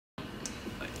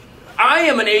I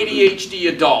am an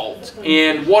ADHD adult,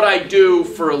 and what I do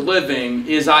for a living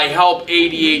is I help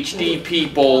ADHD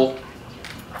people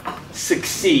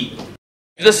succeed.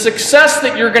 The success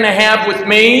that you're going to have with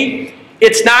me,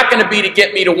 it's not going to be to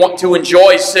get me to want to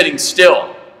enjoy sitting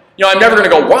still. You know, I'm never going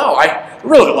to go, wow, I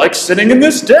really like sitting in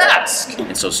this desk.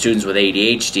 And so students with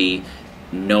ADHD,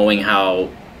 knowing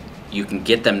how you can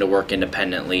get them to work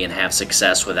independently and have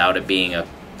success without it being a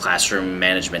classroom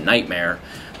management nightmare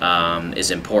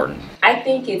is important. I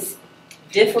think it's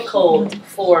difficult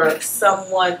for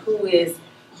someone who is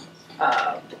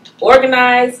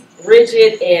organized,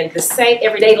 rigid, and the same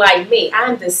every day like me.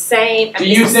 I'm the same. I'm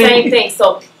the same thing.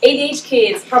 So ADHD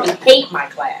kids probably hate my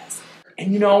class.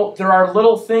 And you know, there are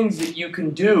little things that you can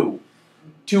do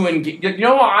to engage. You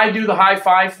know how I do the high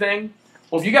five thing?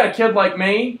 Well, if you got a kid like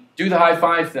me, do the high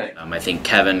five thing. I think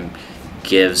Kevin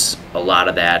gives a lot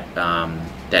of that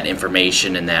that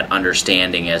information and that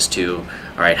understanding as to,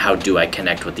 all right, how do I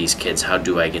connect with these kids? How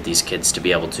do I get these kids to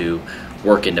be able to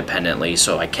work independently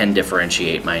so I can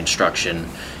differentiate my instruction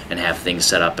and have things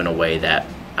set up in a way that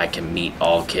I can meet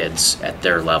all kids at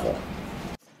their level.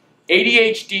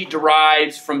 ADHD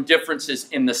derives from differences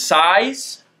in the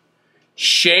size,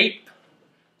 shape,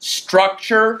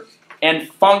 structure, and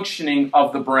functioning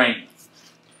of the brain.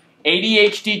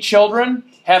 ADHD children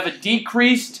have a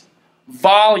decreased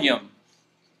volume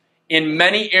in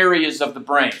many areas of the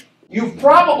brain. A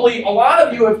lot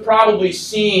of you have probably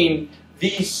seen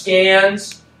these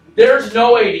scans. There's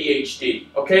no ADHD,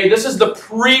 okay? This is the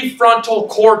prefrontal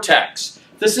cortex.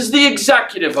 This is the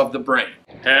executive of the brain.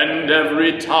 And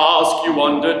every task you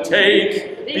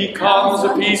undertake becomes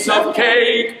a piece of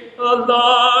cake, a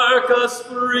lark, a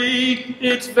spree,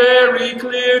 it's very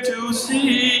clear to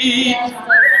see.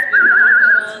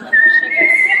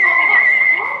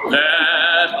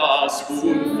 That a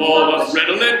spoonful of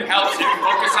Ritalin helps him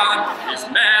focus on his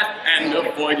math and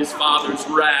avoid his father's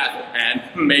wrath and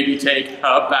maybe take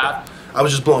a bath. I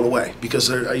was just blown away because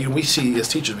we see, as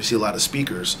teachers, we see a lot of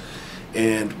speakers,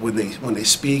 and when they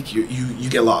speak, you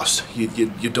get lost. You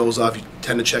doze off. You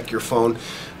tend to check your phone,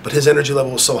 but his energy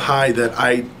level was so high that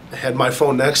I had my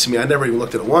phone next to me. I never even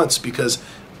looked at it once because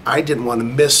I didn't want to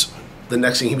miss the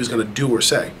next thing he was going to do or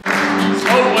say.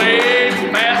 Slow waves,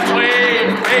 fast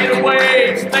waves, fade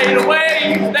waves, fade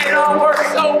waves. They don't work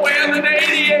so well in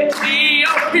ADHD.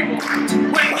 Young people,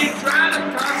 when you try to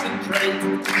concentrate,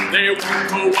 they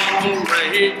won't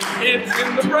cooperate. It's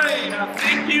in the brain. I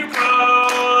think you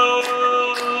must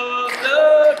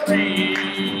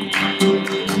agree.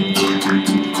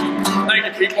 Thank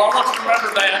you, people. I want you to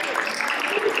remember that.